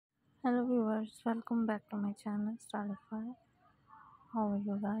Hello viewers, welcome back to my channel Stylify. How are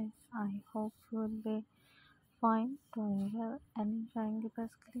you guys? I hope you will be fine, doing well and enjoying the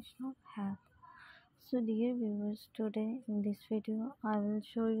best collection of hair. So dear viewers, today in this video I will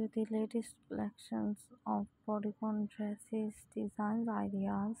show you the latest collections of bodycon dresses, designs,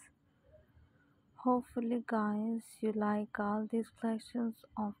 ideas. Hopefully guys you like all these collections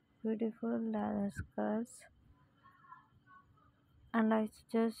of beautiful leather skirts, and I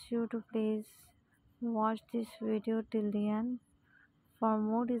suggest you to please watch this video till the end for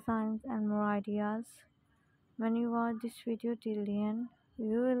more designs and more ideas. When you watch this video till the end,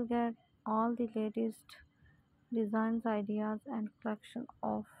 you will get all the latest designs, ideas and collection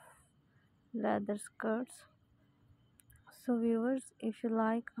of leather skirts. So viewers, if you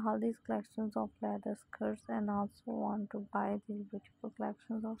like all these collections of leather skirts and also want to buy these beautiful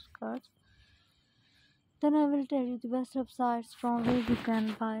collections of skirts, then I will tell you the best websites from where you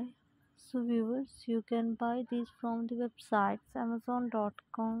can buy. So viewers, you can buy these from the websites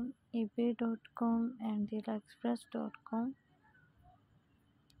amazon.com, ebay.com and aliexpress.com.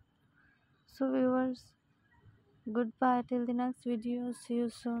 So viewers, goodbye till the next video. See you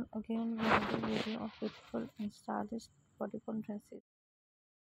soon again with another video of beautiful and stylish bodycon dresses.